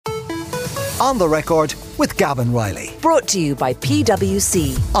On the Record with Gavan Riley. Brought to you by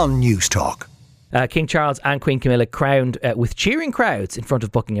PwC on News Talk. King Charles and Queen Camilla crowned with cheering crowds in front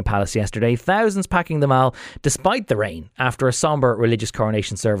of Buckingham Palace yesterday. Thousands packing the Mall despite the rain after a sombre religious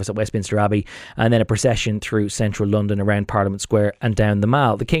coronation service at Westminster Abbey and then a procession through central London around Parliament Square and down the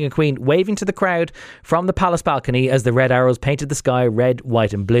Mall. The King and Queen waving to the crowd from the palace balcony as the red arrows painted the sky red,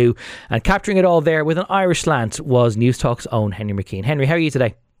 white and blue. And capturing it all there with an Irish slant was News Talk's own Henry McKean. Henry, how are you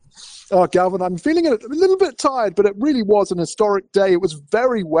today? Oh, Galvin, I'm feeling a little bit tired, but it really was an historic day. It was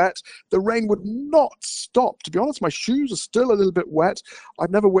very wet. The rain would not stop. To be honest, my shoes are still a little bit wet.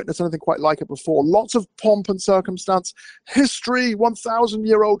 I've never witnessed anything quite like it before. Lots of pomp and circumstance, history,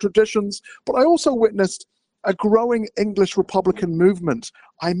 1,000-year-old traditions. But I also witnessed a growing English Republican movement.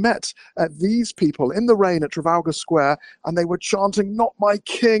 I met these people in the rain at Trafalgar Square, and they were chanting, "Not my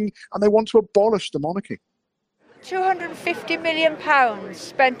king," and they want to abolish the monarchy. £250 million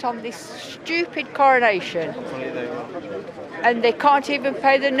spent on this stupid coronation, and they can't even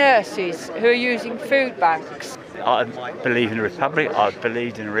pay the nurses who are using food banks. I believe in a republic. I've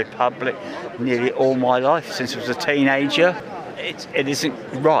believed in a republic nearly all my life since I was a teenager. It isn't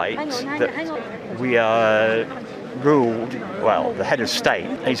right that we are ruled, well, the head of state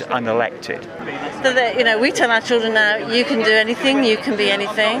is unelected. So that, we tell our children now, you can do anything, you can be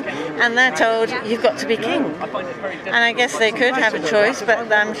anything, and they're told you've got to be king. And I guess they could have a choice,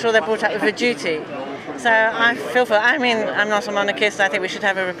 but I'm sure they're brought up with a duty. So I feel I'm not a monarchist, I think we should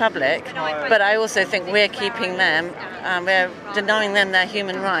have a republic, but I also think we're keeping them, we're denying them their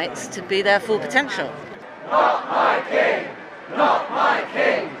human rights to be their full potential. Not my king! Not my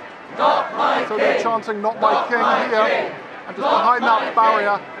king! Not my king! So they're chanting, "Not my king" here, and just behind that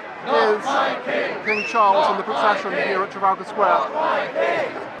barrier is King Charles and the procession here at Trafalgar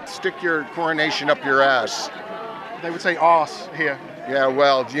Square. Stick your coronation up your ass. They would say arse here. Yeah,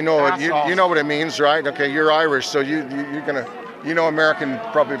 well, you know what it means, right? Okay, you're Irish, so you're gonna, American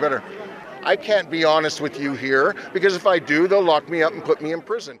probably better. I can't be honest with you here, because if I do, they'll lock me up and put me in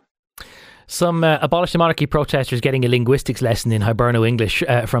prison. Some Abolish the Monarchy protesters getting a linguistics lesson in Hiberno English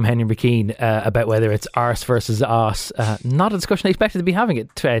from Henry McKean about whether it's arse versus arse. Not a discussion I expected to be having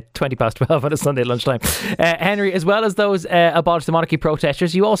at 20 past 12 on a Sunday at lunchtime. Henry, as well as those Abolish the Monarchy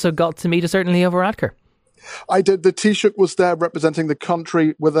protesters, you also got to meet a certain Leo Varadkar. I did. The Taoiseach was there representing the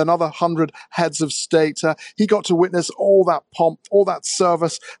country with another 100 heads of state. He got to witness all that pomp, all that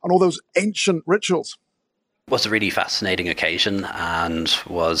service and all those ancient rituals. Was a really fascinating occasion and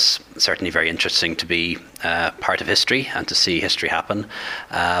was certainly very interesting to be part of history and to see history happen.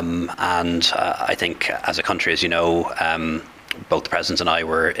 I think as a country, as you know, both the President and I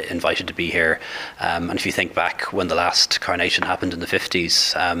were invited to be here. And if you think back when the last coronation happened in the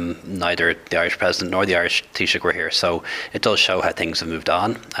 50s, neither the Irish President nor the Irish Taoiseach were here. So it does show how things have moved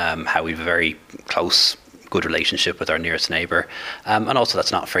on, how we've a very close, good relationship with our nearest neighbour. And also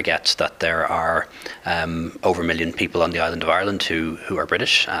let's not forget that there are over 1 million people on the island of Ireland who are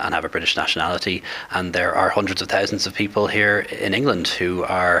British and have a British nationality, and there are hundreds of thousands of people here in England who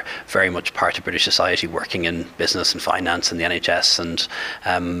are very much part of British society, working in business and finance and the NHS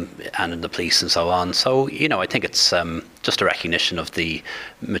and in the police and so on. So, I think it's just a recognition of the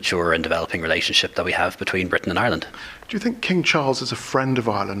mature and developing relationship that we have between Britain and Ireland. Do you think King Charles is a friend of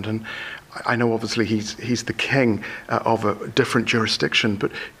Ireland? And I know obviously he's the king of a different jurisdiction,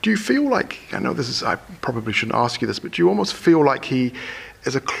 but do you feel like, I probably shouldn't ask you this, but do you almost feel like he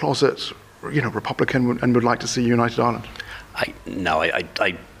is a closet, Republican and would like to see United Ireland?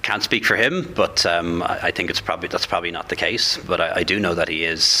 I can't speak for him, but I think that's probably not the case. But I do know that he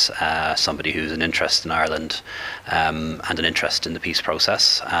is somebody who's an interest in Ireland and an interest in the peace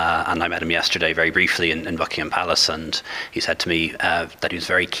process. And I met him yesterday very briefly in Buckingham Palace, and he said to me that he was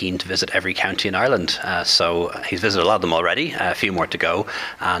very keen to visit every county in Ireland. So he's visited a lot of them already, a few more to go.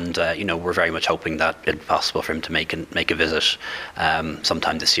 And we're very much hoping that it'll be possible for him to make a visit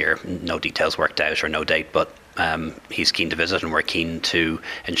sometime this year. No details worked out or no date, but he's keen to visit, and we're keen to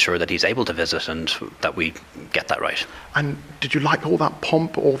ensure that he's able to visit and that we get that right. And did you like all that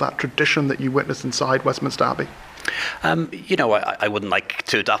pomp, all that tradition that you witnessed inside Westminster Abbey? I wouldn't like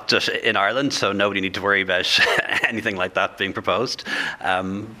to adopt it in Ireland, so nobody need to worry about anything like that being proposed.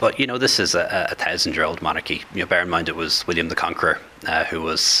 But this is a 1,000-year-old monarchy. Bear in mind it was William the Conqueror who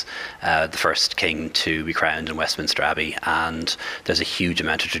was the first king to be crowned in Westminster Abbey, and there's a huge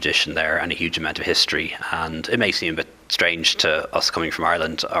amount of tradition there and a huge amount of history, and it may seem a bit strange to us coming from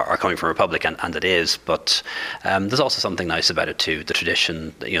Ireland or coming from a republic, and it is, but there's also something nice about it too, the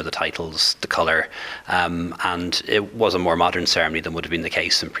tradition, the titles, the colour, and it was a more modern ceremony than would have been the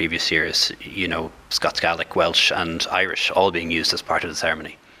case in previous years, Scots Gaelic, Welsh and Irish all being used as part of the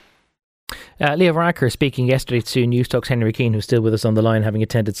ceremony. Leah Varadkar speaking yesterday to News Talk's Henry McKean, who's still with us on the line, having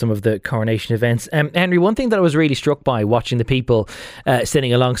attended some of the coronation events. Henry, one thing that I was really struck by watching the people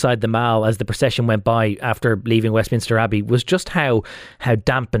sitting alongside the Mall as the procession went by after leaving Westminster Abbey was just how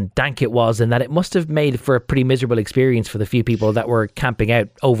damp and dank it was, and that it must have made for a pretty miserable experience for the few people that were camping out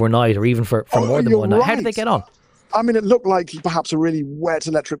overnight or even for more than one night. How did they get on? I mean, it looked like perhaps a really wet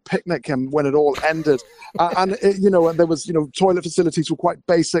electric picnic when it all ended. And there was, toilet facilities were quite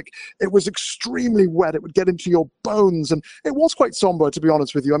basic. It was extremely wet. It would get into your bones. And it was quite sombre, to be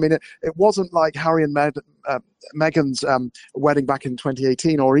honest with you. I mean, it wasn't like Harry and Meghan's wedding back in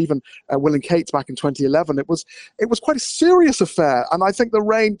 2018 or even Will and Kate's back in 2011. It was quite a serious affair. And I think the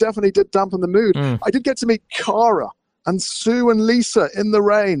rain definitely did dampen the mood. I did get to meet Cara and Sue and Lisa in the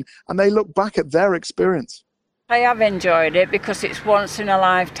rain, and they look back at their experience. I have enjoyed it because it's once in a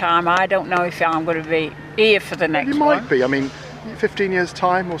lifetime. I don't know if I'm going to be here for the next one. You might be. I mean, 15 years'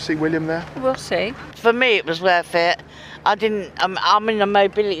 time, we'll see William there. We'll see. For me, it was worth it. I'm in a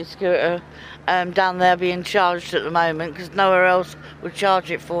mobility scooter down there being charged at the moment because nowhere else would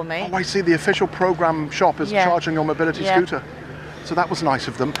charge it for me. Oh, I see. The official programme shop is charging your mobility scooter. So that was nice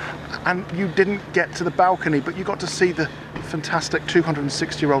of them. And you didn't get to the balcony, but you got to see the fantastic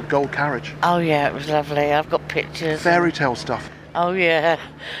 260-year-old gold carriage. Oh, yeah, it was lovely. I've got pictures. Fairy tale stuff. Oh, yeah.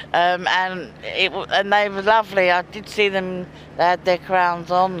 And they were lovely. I did see them. They had their crowns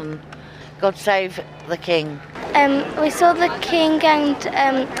on, and God save the King. We saw the King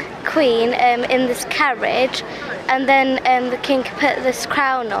and Queen in this carriage, and then the King put this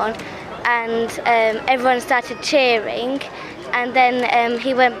crown on, and everyone started cheering. And then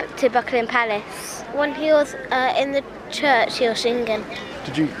he went to Buckingham Palace. When he was in the church, he was singing.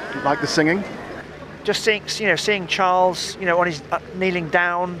 Did you like the singing? Just seeing Charles, on his kneeling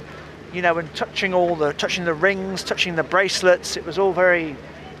down, and touching the rings, touching the bracelets. It was all very,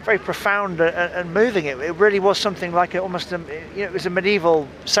 very profound and moving. It really was something like it was a medieval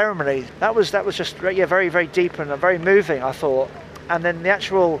ceremony. That was just very, very deep and very moving, I thought. And then the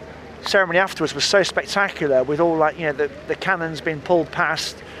actual ceremony afterwards was so spectacular, with all the cannons being pulled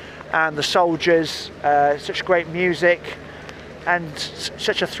past and the soldiers, such great music and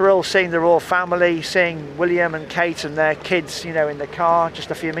such a thrill seeing the royal family, seeing William and Kate and their kids in the car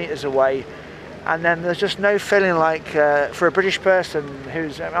just a few metres away. And then there's just no feeling like for a British person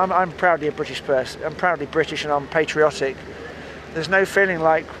I'm proudly a British person, I'm proudly British and I'm patriotic, there's no feeling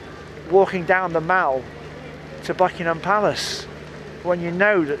like walking down the Mall to Buckingham Palace when you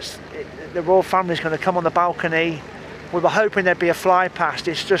know that the royal family is going to come on the balcony. We were hoping there'd be a fly past.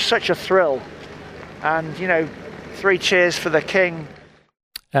 It's just such a thrill. And, 3 cheers for the King.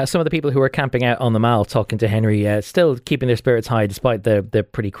 Some of the people who were camping out on the Mall talking to Henry, still keeping their spirits high despite the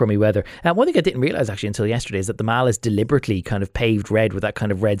pretty crummy weather. One thing I didn't realise actually until yesterday is that the Mall is deliberately kind of paved red with that kind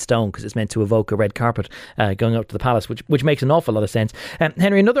of red stone because it's meant to evoke a red carpet going up to the palace, which makes an awful lot of sense.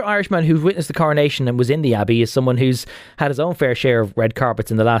 Henry, another Irishman who witnessed the coronation and was in the Abbey is someone who's had his own fair share of red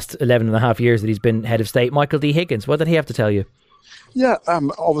carpets in the last 11 and a half years that he's been head of state. Michael D. Higgins, what did he have to tell you? Yeah,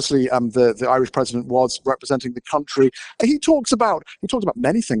 obviously the Irish president was representing the country. He talks about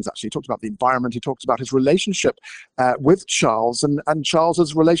many things, actually. He talks about the environment. He talks about his relationship with Charles and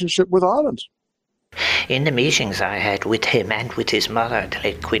Charles's relationship with Ireland. In the meetings I had with him and with his mother, the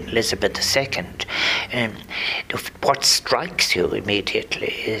late Queen Elizabeth II, what strikes you immediately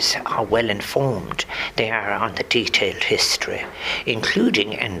is how well informed they are on the detailed history,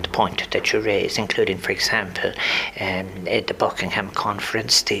 including, and the point that you raise, including, for example, at the Buckingham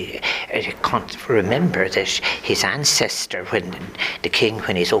Conference, remember that his ancestor, when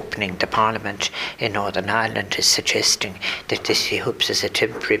he's opening the Parliament in Northern Ireland, is suggesting that this, he hopes, is a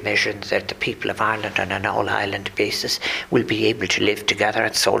temporary measure, that the people of Ireland on an all-island basis will be able to live together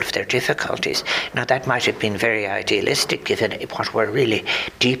and solve their difficulties. Now, that might have been very idealistic given what were really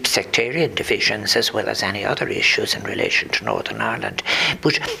deep sectarian divisions as well as any other issues in relation to Northern Ireland.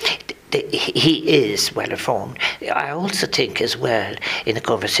 But he is well informed. I also think as well, in the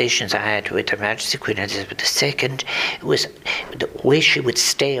conversations I had with Her Majesty Queen Elizabeth II, was the way she would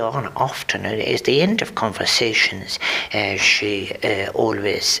stay on often. At the end of conversations, she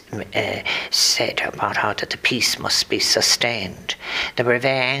always said about how that the peace must be sustained. They were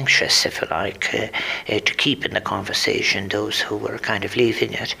very anxious, if you like, to keep in the conversation those who were kind of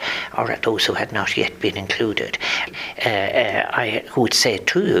leaving it, or those who had not yet been included. I would say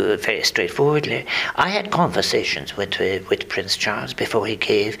too, very very straightforwardly. I had conversations with Prince Charles before he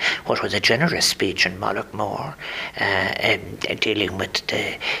gave what was a generous speech in Mullaghmore, dealing with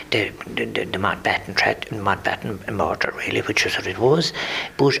the Mountbatten murder, really, which is what it was.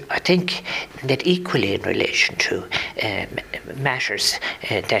 But I think that equally in relation to matters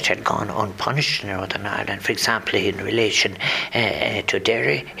that had gone unpunished in Northern Ireland, for example, in relation to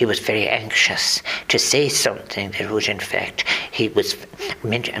Derry, he was very anxious to say something that would, in fact, he was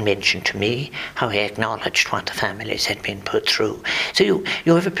mentioned to me how he acknowledged what the families had been put through. So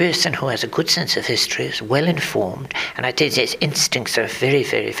you have a person who has a good sense of history, is well informed, and I think his instincts are very,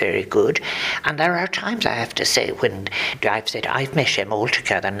 very, very good. And there are times, I have to say, when I've said I've met him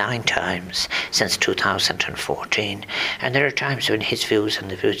altogether 9 times since 2014, and there are times when his views and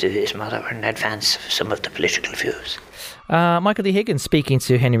the views of his mother are in advance of some of the political views. Michael D. Higgins speaking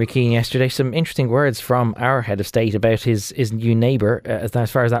to Henry McKean yesterday. Some interesting words from our head of state about his new neighbour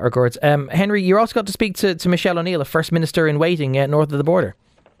as far as that regards. Henry, you also got to speak to Michelle O'Neill, a First Minister in waiting north of the border.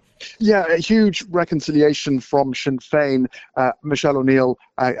 Yeah, a huge reconciliation from Sinn Féin. Michelle O'Neill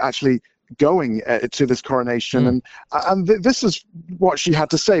actually going to this coronation, and this is what she had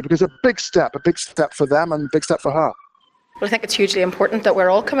to say, because a big step for them and a big step for her. Well, I think it's hugely important that we're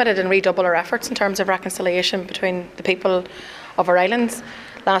all committed and redouble our efforts in terms of reconciliation between the people of our islands.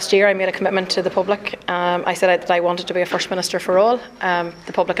 Last year I made a commitment to the public. I said that I wanted to be a First Minister for all.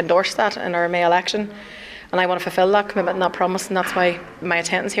 The public endorsed that in our May election, and I want to fulfil that commitment and that promise, and that's why my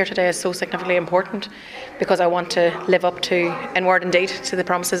attendance here today is so significantly important, because I want to live up to, in word and deed, to the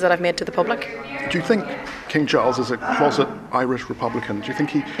promises that I've made to the public. Do you think King Charles is a closet Irish Republican? Do you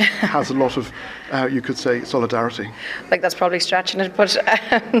think he has a lot of, you could say, solidarity? Like, that's probably stretching it, but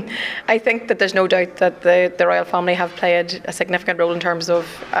I think that there's no doubt that the royal family have played a significant role in terms of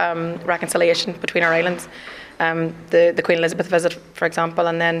reconciliation between our islands. The Queen Elizabeth visit, for example,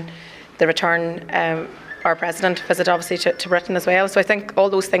 and then the return, our President visit obviously to Britain as well. So I think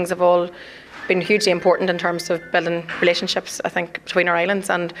all those things have all been hugely important in terms of building relationships, I think, between our islands,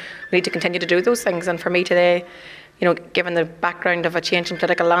 and we need to continue to do those things. And for me today, given the background of a change in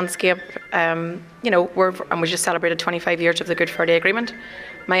political landscape, we just celebrated 25 years of the Good Friday Agreement.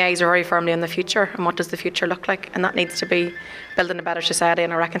 My eyes are very firmly on the future, and what does the future look like? And that needs to be building a better society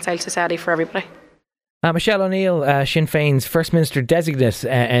and a reconciled society for everybody. Michelle O'Neill, Sinn Féin's First Minister designate,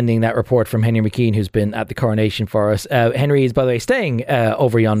 ending that report from Henry McKean, who's been at the coronation for us. Henry is, by the way, staying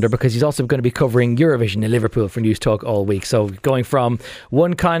over yonder because he's also going to be covering Eurovision in Liverpool for News Talk all week. So going from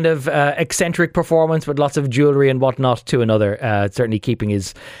one kind of eccentric performance with lots of jewellery and whatnot to another, certainly keeping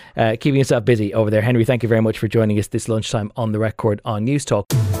himself busy over there. Henry, thank you very much for joining us this lunchtime on The Record on News Talk.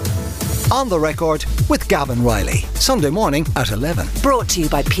 On the Record with Gavan Riley, Sunday morning at 11. Brought to you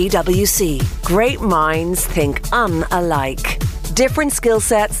by PwC. Great minds think unalike. Different skill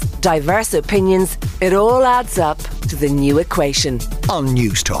sets, diverse opinions, it all adds up to the new equation. On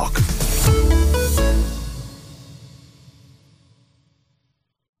News Talk.